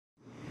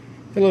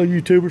Hello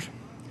YouTubers,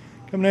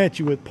 coming at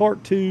you with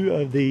part 2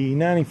 of the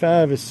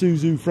 95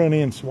 Isuzu front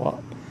end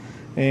swap.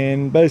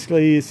 And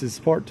basically this is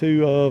part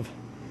 2 of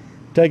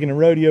taking a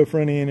rodeo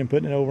front end and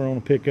putting it over on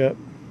a pickup.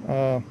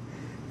 And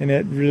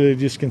that really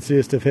just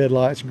consists of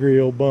headlights,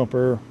 grill,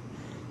 bumper,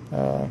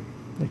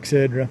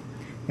 etc.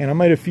 And I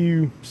made a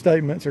few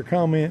statements or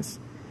comments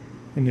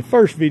in the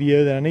first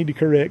video that I need to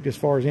correct as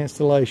far as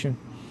installation.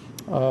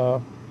 But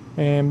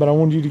I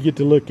wanted you to get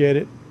to look at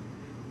it.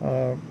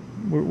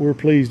 We're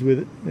pleased with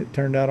it. It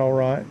turned out all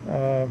right.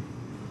 I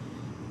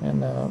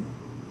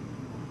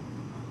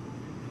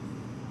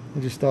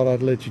just thought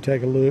I'd let you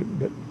take a look.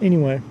 But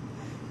anyway,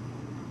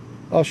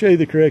 I'll show you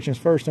the corrections.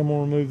 First, I'm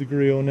going to remove the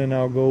grill, and then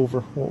I'll go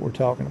over what we're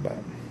talking about.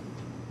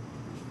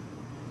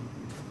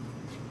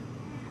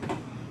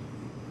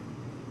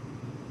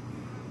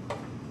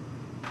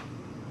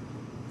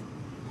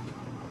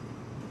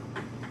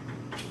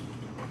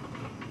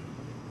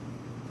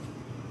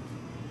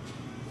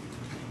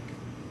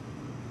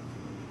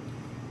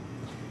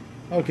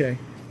 Okay,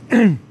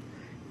 and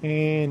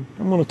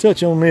I'm going to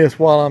touch on this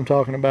while I'm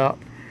talking about.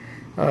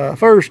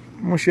 First,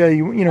 I'm going to show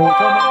you. We're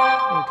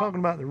talking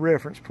about the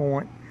reference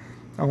point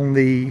on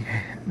the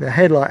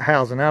headlight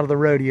housing out of the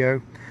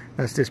rodeo.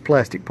 That's this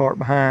plastic part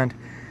behind,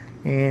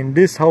 and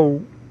this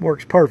hole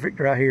works perfect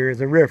right here as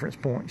a reference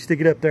point. You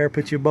stick it up there,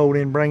 put your bolt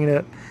in, bring it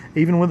up,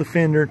 even with a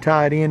fender,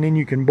 tie it in, then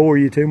you can bore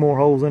you 2 more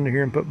holes under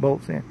here and put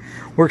bolts in.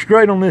 Works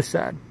great on this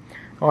side.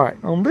 All right,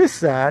 on this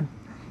side,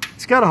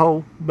 it's got a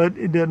hole, but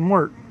it doesn't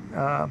work.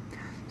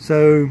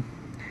 So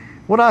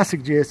what I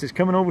suggest is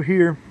coming over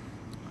here,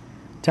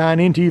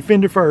 tying into your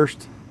fender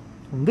first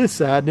on this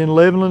side, then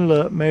leveling it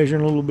up,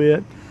 measuring a little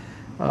bit,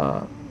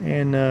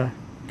 and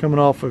coming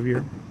off of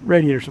your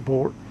radiator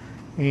support,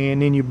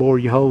 and then you bore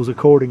your holes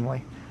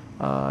accordingly.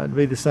 It'd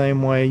be the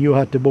same way. You'll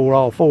have to bore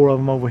all 4 of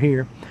them over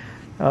here.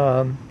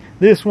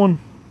 This one,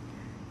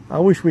 I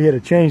wish we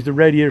had changed the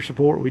radiator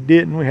support. We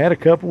didn't. We had a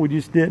couple, we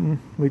just didn't.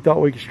 We thought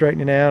we could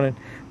straighten it out, and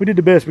we did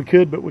the best we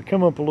could, but we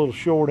come up a little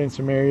short in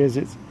some areas.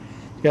 It's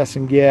got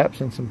some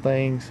gaps and some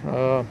things.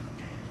 So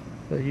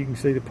you can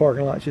see the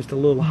parking lot's just a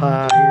little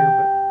high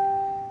here,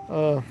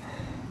 but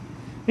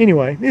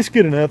anyway, it's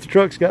good enough. The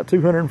truck's got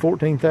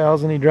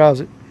 214,000. He drives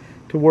it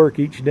to work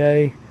each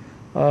day,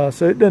 so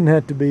it doesn't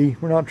have to be.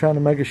 We're not trying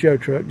to make a show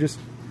truck, just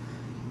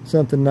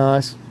something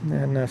nice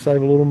and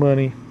save a little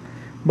money.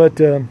 But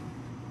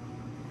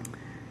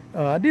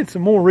I did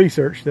some more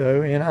research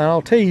though, and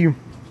I'll tell you,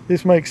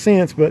 this makes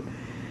sense, but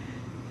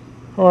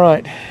all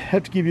right, I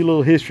have to give you a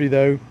little history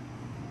though.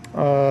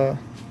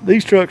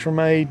 These trucks were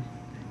made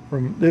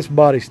from this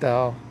body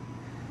style,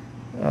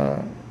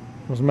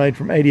 was made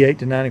from 88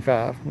 to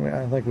 95.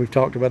 I think we've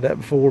talked about that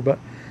before, but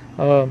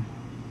the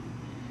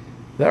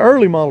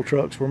early model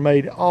trucks were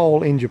made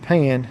all in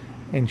Japan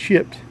and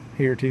shipped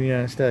here to the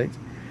United States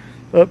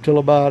up till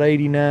about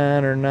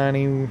 89 or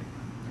 90,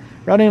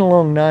 right in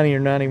along 90 or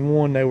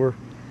 91.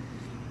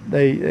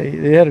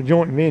 They had a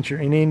joint venture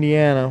in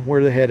Indiana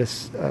where they had a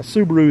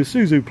Subaru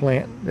Isuzu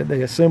plant that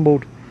they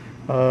assembled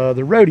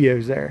the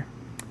rodeos there,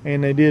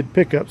 and they did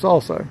pickups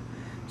also.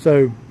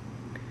 So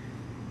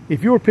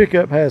if your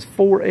pickup has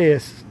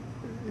 4S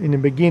in the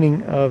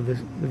beginning of the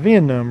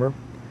VIN number,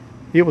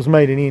 it was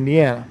made in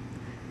Indiana.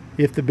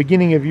 If the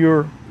beginning of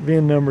your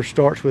VIN number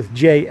starts with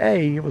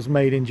JA, it was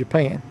made in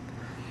Japan.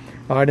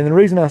 All right, and the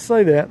reason I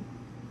say that,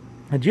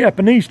 the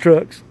Japanese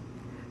trucks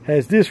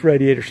has this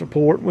radiator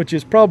support, which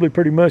is probably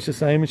pretty much the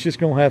same. It's just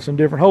going to have some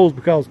different holes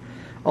because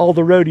all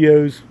the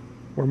rodeos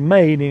were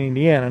made in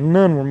Indiana.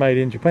 None were made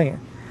in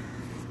Japan.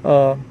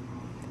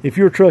 If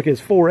your truck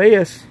is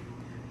 4S,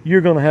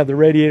 you're going to have the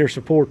radiator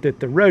support that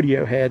the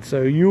rodeo had,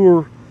 so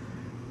your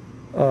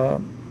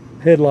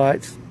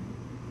headlights,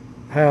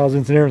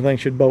 housings, and everything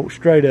should bolt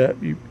straight up.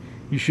 You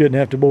shouldn't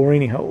have to bore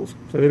any holes.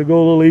 So it'll go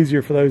a little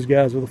easier for those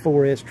guys with a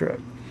 4S truck.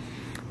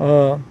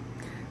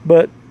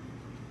 But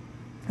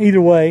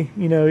either way,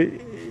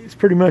 it's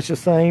pretty much the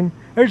same.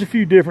 There's a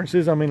few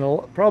differences. I mean,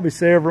 probably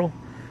several.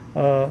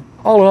 All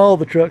in all,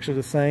 the trucks are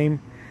the same.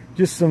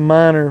 Just some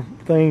minor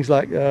things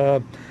like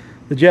the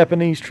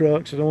Japanese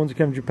trucks, the ones that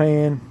come from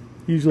Japan,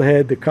 usually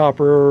had the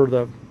copper or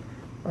the,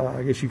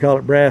 I guess you call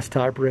it brass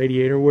type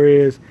radiator,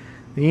 whereas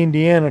the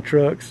Indiana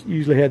trucks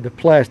usually had the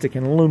plastic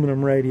and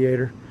aluminum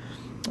radiator.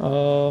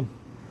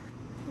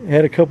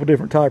 Had a couple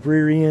different type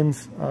rear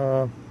ends.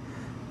 A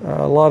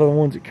lot of the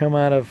ones that come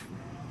out of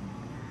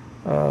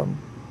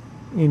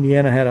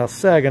Indiana had a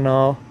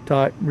Saginaw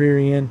type rear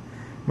end.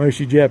 Most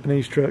of your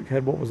Japanese truck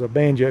had what was a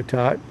banjo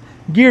type.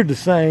 Geared the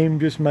same,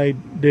 just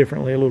made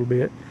differently a little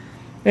bit.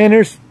 And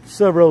there's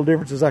several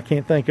differences I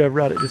can't think of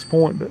right at this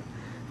point, but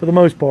for the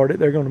most part,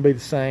 they're going to be the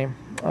same.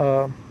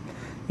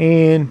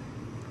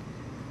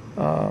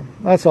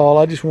 That's all.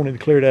 I just wanted to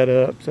clear that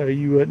up so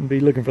you wouldn't be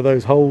looking for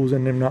those holes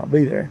and them not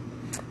be there.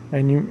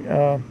 And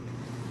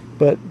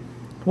but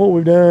what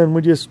we've done,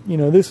 we just,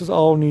 this is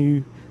all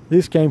new.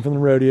 This came from the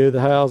rodeo,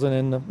 the housing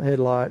and the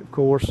headlight, of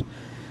course.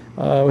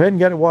 We hadn't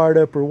got it wired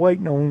up. We're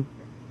waiting on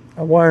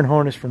a wiring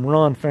harness from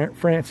Ron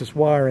Francis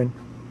Wiring,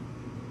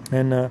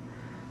 and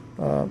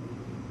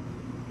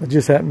I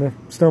just happened to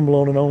stumble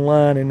on it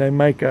online, and they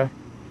make a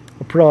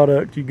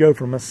product. You go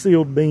from a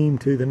sealed beam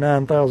to the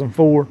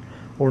 9004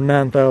 or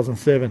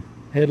 9007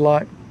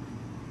 headlight,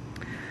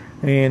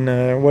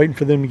 and waiting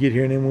for them to get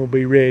here, and then we'll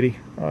be ready.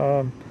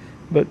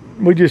 But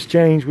we just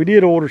changed. We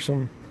did order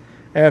some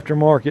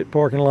aftermarket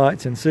parking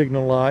lights and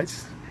signal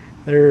lights.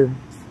 They're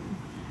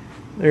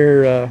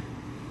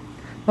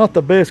not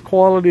the best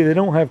quality. They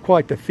don't have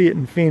quite the fit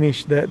and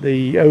finish that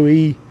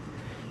the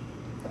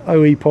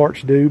OE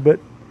parts do, but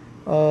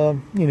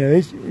you know,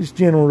 it's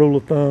general rule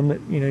of thumb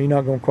that, you know, you're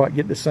not going to quite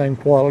get the same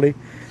quality.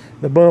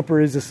 The bumper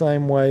is the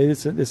same way.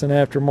 It's an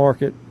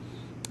aftermarket.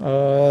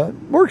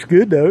 Works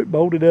good though. It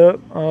bolted up.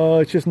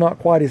 It's just not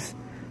quite as,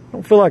 I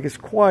don't feel like it's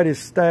quite as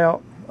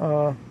stout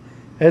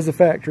as the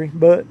factory,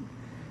 but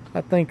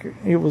I think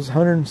it was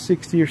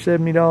 $160 or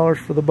 $70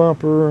 for the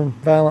bumper and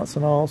valance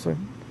and all, so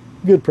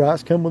good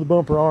price. Come with the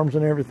bumper arms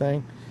and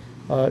everything.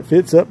 It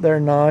fits up there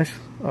nice.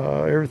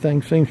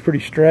 Everything seems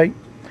pretty straight,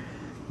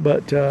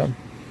 but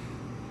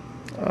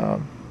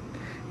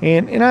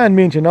and I had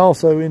mentioned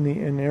also in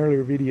the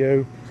earlier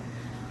video,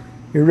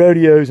 your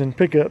rodeos and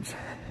pickups,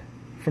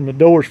 from the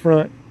doors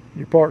front,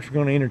 your parts are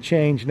going to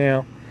interchange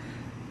now.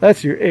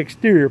 That's your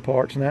exterior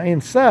parts. Now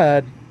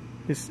inside,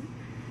 it's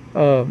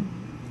a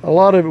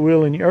lot of it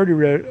will, in the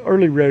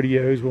early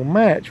rodeos, will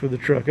match with the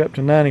truck up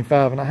to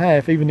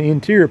 95.5. Even the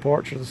interior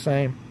parts are the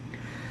same.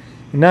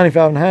 In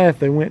 95.5,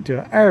 they went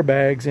to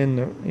airbags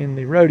in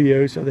the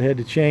rodeo, so they had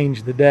to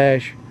change the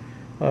dash.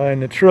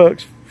 And the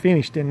trucks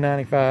finished in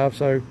 95,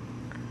 so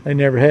they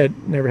never had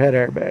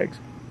airbags.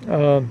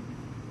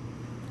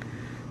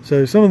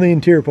 So some of the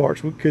interior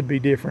parts could be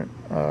different,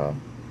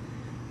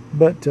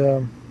 but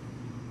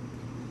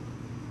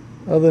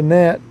other than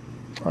that,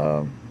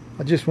 I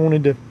just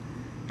wanted to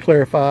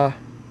clarify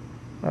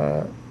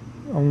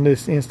on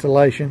this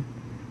installation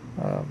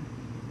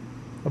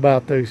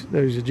about those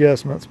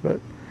adjustments.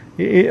 But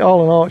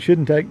all in all, it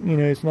shouldn't take, you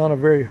know, it's not a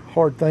very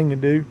hard thing to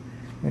do,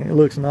 and it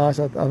looks nice.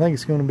 I think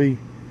it's going to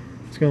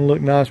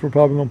look nice. We're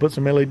probably going to put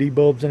some LED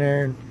bulbs in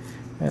there,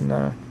 and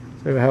so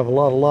we'll have a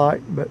lot of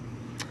light. But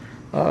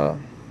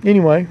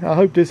anyway, I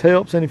hope this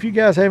helps, and if you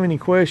guys have any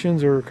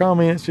questions or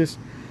comments, just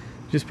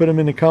put them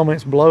in the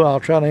comments below. I'll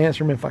try to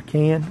answer them if I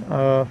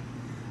can.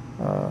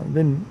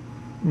 Been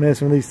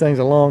messing with these things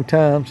a long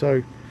time,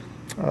 so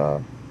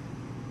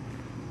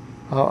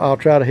I'll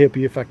try to help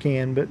you if I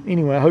can. But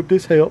anyway, I hope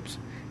this helps,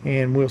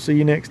 and we'll see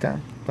you next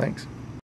time. Thanks.